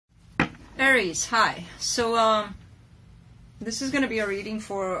Aries, hi. So this is going to be a reading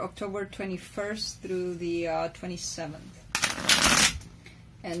for October 21st through the 27th.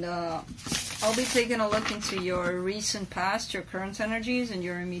 And I'll be taking a look into your recent past, your current energies, and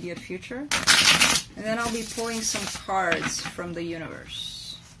your immediate future. And then I'll be pulling some cards from the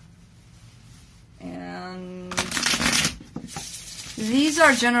universe. And these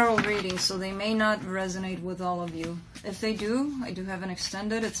are general readings, so they may not resonate with all of you. If they do, I do have an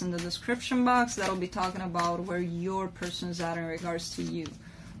extended. It's in the description box. That'll be talking about where your person is at in regards to you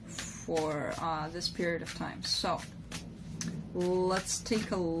for this period of time. So, let's take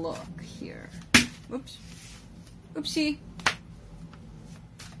a look here. Oops. Oopsie.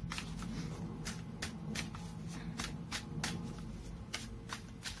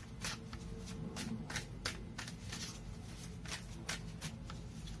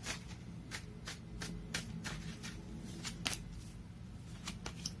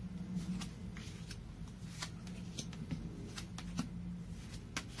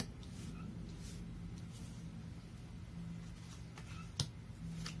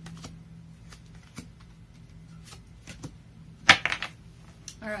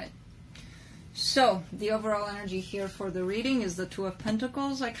 Alright, so the overall energy here for the reading is the Two of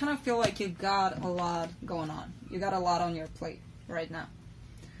Pentacles. I kind of feel like you got a lot going on. You got a lot on your plate right now.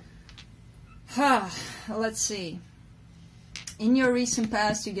 Let's see. In your recent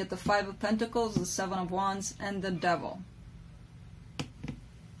past, you get the Five of Pentacles, the Seven of Wands, and the Devil.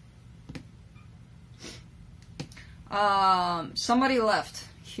 Somebody left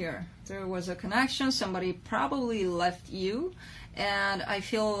here. There was a connection. Somebody probably left you. And I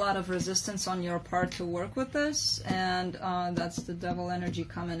feel a lot of resistance on your part to work with this, and that's the Devil energy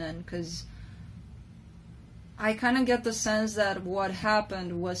coming in, because I kind of get the sense that what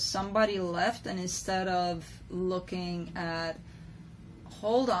happened was somebody left, and instead of looking at,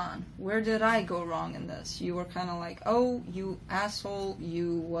 hold on, where did I go wrong in this? You were kind of like, oh, you asshole,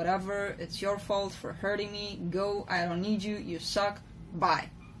 you whatever, it's your fault for hurting me, go, I don't need you, you suck, bye.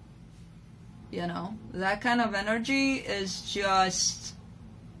 You know, that kind of energy is just...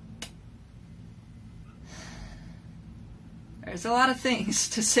 There's a lot of things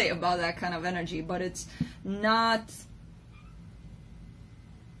to say about that kind of energy, but it's not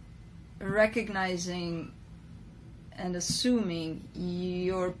recognizing and assuming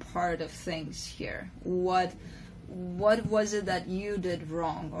your part of things here. What was it that you did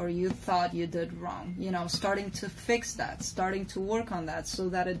wrong, or you thought you did wrong? You know, starting to fix that, starting to work on that so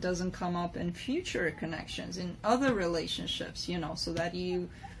that it doesn't come up in future connections, in other relationships, you know, so that you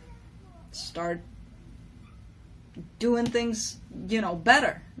start doing things, you know,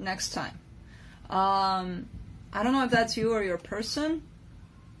 better next time. I don't know if that's you or your person.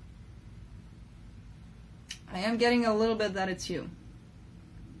 I am getting a little bit that it's you.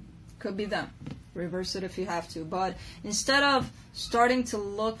 Could be them. Reverse it if you have to. But instead of starting to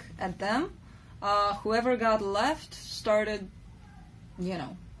look at them, whoever got left started, you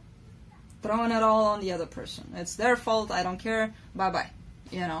know, throwing it all on the other person. It's their fault, I don't care, bye-bye,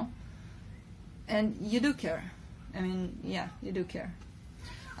 you know. And you do care. I mean, yeah, you do care.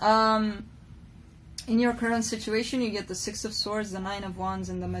 In your current situation, you get the Six of Swords, the Nine of Wands,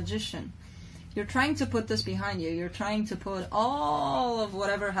 and the Magician. You're trying to put this behind you. You're trying to put all of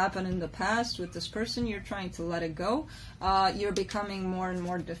whatever happened in the past with this person. You're trying to let it go. You're becoming more and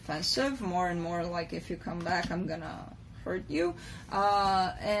more defensive, more and more like, if you come back, I'm gonna hurt you.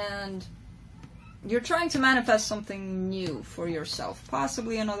 And you're trying to manifest something new for yourself.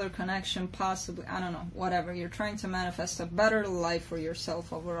 Possibly another connection, possibly, I don't know, whatever. You're trying to manifest a better life for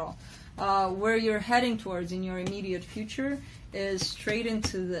yourself overall. Where you're heading towards in your immediate future is straight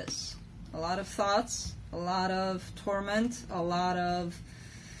into this. A lot of thoughts, a lot of torment, a lot of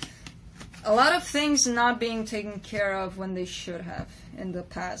things not being taken care of when they should have in the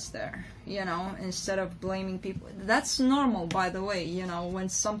past there, you know, instead of blaming people. That's normal, by the way, you know, when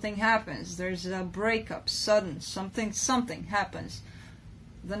something happens, there's a breakup, sudden, something happens.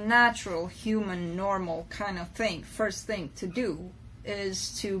 The natural, human, normal kind of thing, first thing to do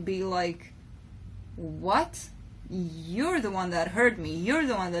is to be like, what? You're the one that hurt me, you're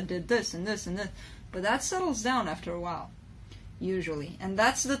the one that did this and this and this. But that settles down after a while, usually. And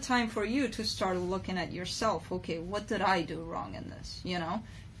that's the time for you to start looking at yourself. Okay, what did I do wrong in this, you know?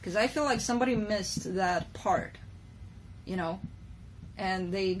 Because I feel like somebody missed that part, you know?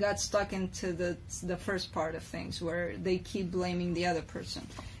 And they got stuck into the first part of things, where they keep blaming the other person.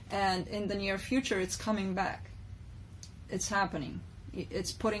 And in the near future, it's coming back. It's happening.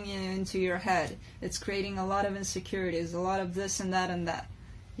 It's putting it into your head. It's creating a lot of insecurities, a lot of this and that,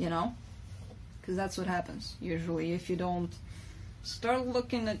 you know? Because that's what happens, usually, if you don't Start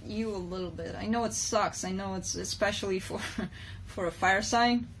looking at you a little bit. I know it sucks. I know it's especially for a fire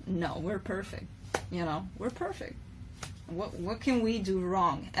sign. No, we're perfect. You know, we're perfect. What can we do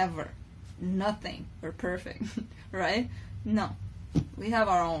wrong ever? Nothing. We're perfect, right? No, we have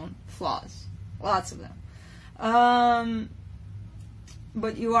our own flaws, lots of them.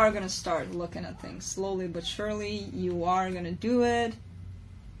 But you are gonna start looking at things slowly but surely. You are gonna do it.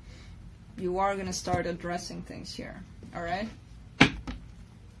 You are gonna start addressing things here. All right.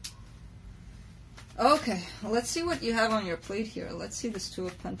 Okay, let's see what you have on your plate here. Let's see this Two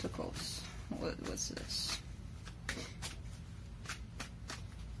of Pentacles. What's this?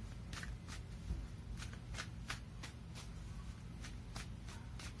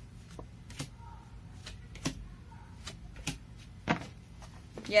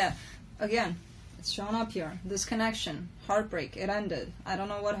 Yeah, again, it's showing up here. This connection, heartbreak, it ended. I don't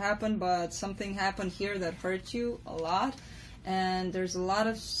know what happened, but something happened here that hurt you a lot. And there's a lot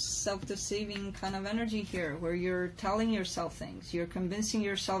of self-deceiving kind of energy here where you're telling yourself things. You're convincing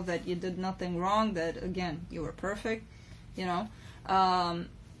yourself that you did nothing wrong, that, again, you were perfect, you know. I'm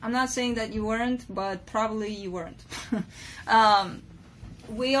not saying that you weren't, but probably you weren't.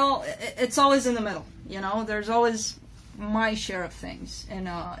 It's always in the middle, you know. There's always my share of things, and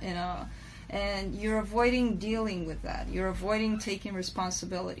you're avoiding dealing with that. You're avoiding taking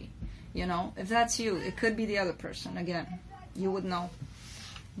responsibility, you know. If that's you, it could be the other person, again. You would know.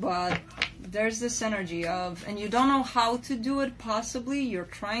 But there's this energy of, and you don't know how to do it, possibly. You're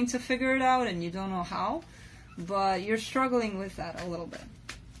trying to figure it out and you don't know how, but you're struggling with that a little bit.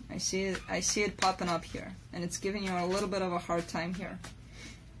 I see it popping up here, and it's giving you a little bit of a hard time here.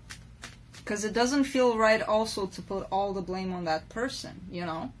 Because it doesn't feel right also to put all the blame on that person, you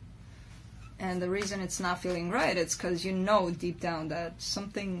know? And the reason it's not feeling right, it's because you know deep down that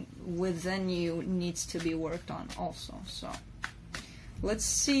something within you needs to be worked on also. So, let's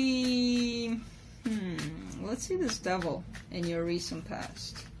see... let's see this Devil in your recent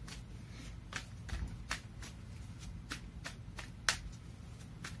past.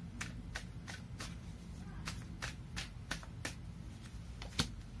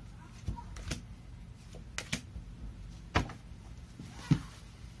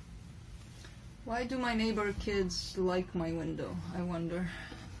 Why do my neighbor kids like my window? I wonder.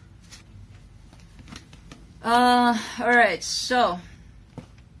 Alright, so.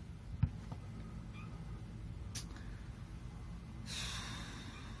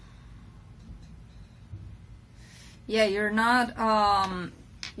 Yeah, you're not,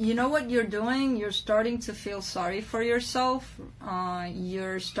 you know what you're doing? You're starting to feel sorry for yourself.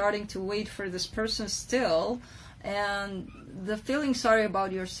 You're starting to wait for this person still. And the feeling sorry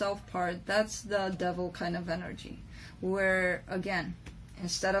about yourself part, that's the Devil kind of energy. Where, again,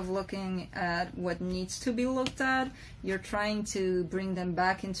 instead of looking at what needs to be looked at, you're trying to bring them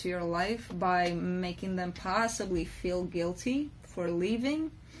back into your life by making them possibly feel guilty for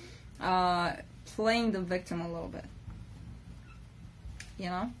leaving. Playing the victim a little bit. You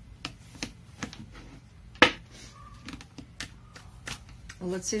know?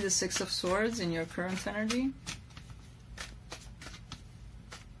 Let's see the Six of Swords in your current energy.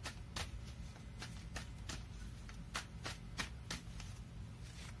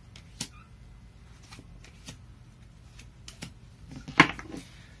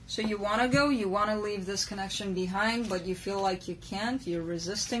 So you want to go, you want to leave this connection behind, but you feel like you can't. You're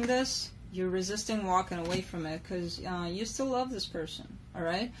resisting this. You're resisting walking away from it because you still love this person, all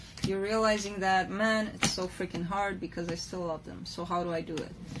right? You're realizing that, man, it's so freaking hard because I still love them. So how do I do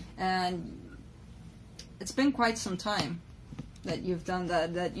it? And it's been quite some time that you've done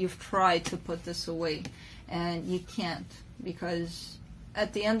that, that you've tried to put this away. And you can't because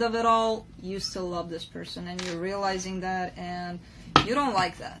at the end of it all, you still love this person. And you're realizing that, and you don't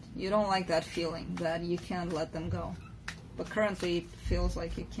like that. You don't like that feeling that you can't let them go. But currently, it feels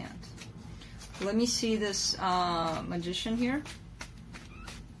like you can't. Let me see this Magician here.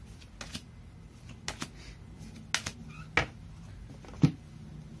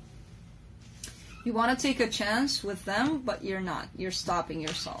 You want to take a chance with them, but you're not. You're stopping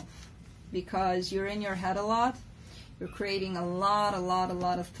yourself. Because you're in your head a lot. You're creating a lot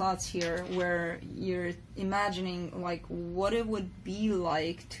of thoughts here where you're imagining like what it would be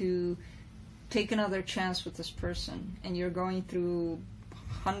like to take another chance with this person. And you're going through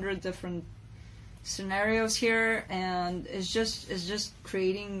 100 different scenarios here, and it's just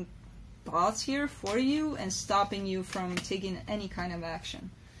creating thoughts here for you and stopping you from taking any kind of action.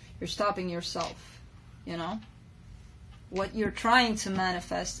 You're stopping yourself, you know? What you're trying to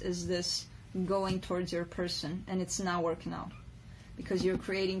manifest is this going towards your person, and it's not working out because you're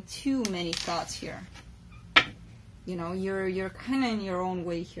creating too many thoughts here. You know, you're kind of in your own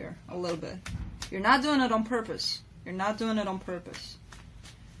way here a little bit. You're not doing it on purpose. You're not doing it on purpose.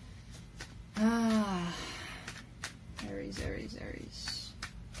 Aries, Aries, Aries.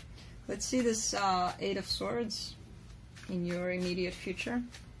 Let's see this Eight of Swords in your immediate future.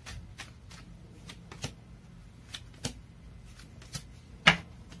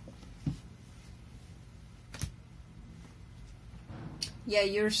 Yeah,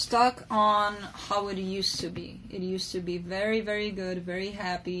 you're stuck on how it used to be. It used to be very, very good, very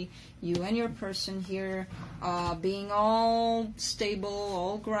happy. You and your person here being all stable,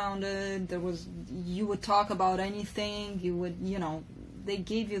 all grounded. You would talk about anything. You would, you know, they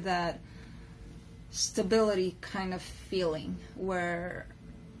gave you that stability kind of feeling where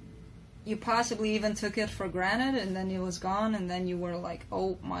you possibly even took it for granted, and then it was gone, and then you were like,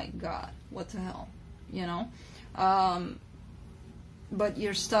 oh my God, what the hell, you know? But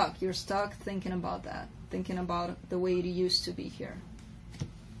you're stuck thinking about that, thinking about the way it used to be here.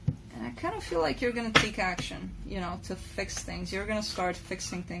 And I kind of feel like you're going to take action, you know, to fix things. You're going to start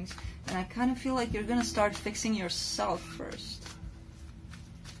fixing things. And I kind of feel like you're going to start fixing yourself first.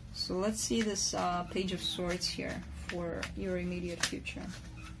 So let's see this Page of Swords here for your immediate future.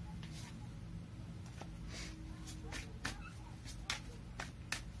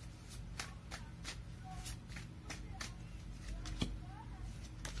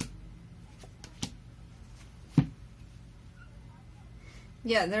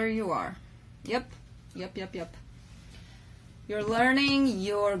 Yeah, there you are. Yep. You're learning,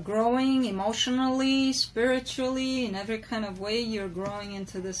 you're growing emotionally, spiritually, in every kind of way. You're growing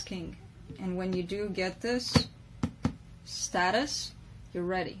into this king. And when you do get this status, you're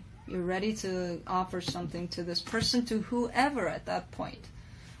ready. You're ready to offer something to this person, to whoever at that point.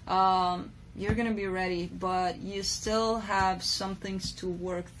 You're going to be ready, but you still have some things to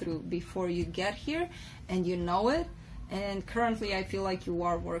work through before you get here, and you know it. And currently, I feel like you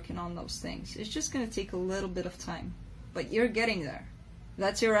are working on those things. It's just going to take a little bit of time. But you're getting there.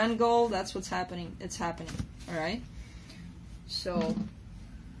 That's your end goal. That's what's happening. It's happening. Alright? So,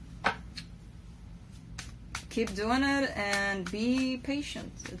 keep doing it and be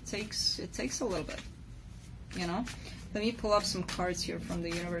patient. It takes a little bit. You know? Let me pull up some cards here from the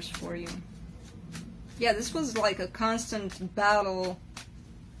universe for you. Yeah, this was like a constant battle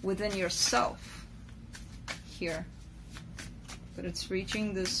within yourself here. But it's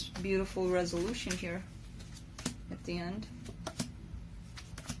reaching this beautiful resolution here at the end.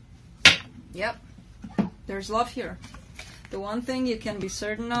 Yep. There's love here. The one thing you can be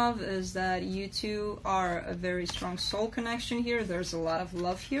certain of is that you two are a very strong soul connection here. There's a lot of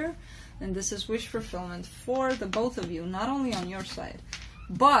love here. And this is wish fulfillment for the both of you, not only on your side.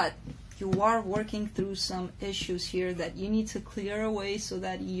 But you are working through some issues here that you need to clear away so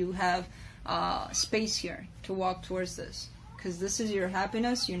that you have space here to walk towards this. Because this is your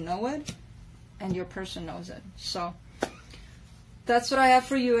happiness, you know it, and your person knows it. So, that's what I have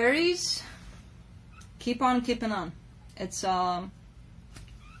for you, Aries. Keep on keeping on. It's gonna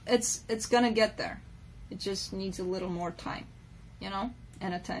get there. It just needs a little more time, you know,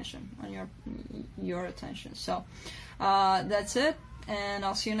 and attention, on your attention. So, that's it, and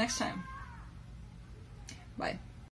I'll see you next time. Bye.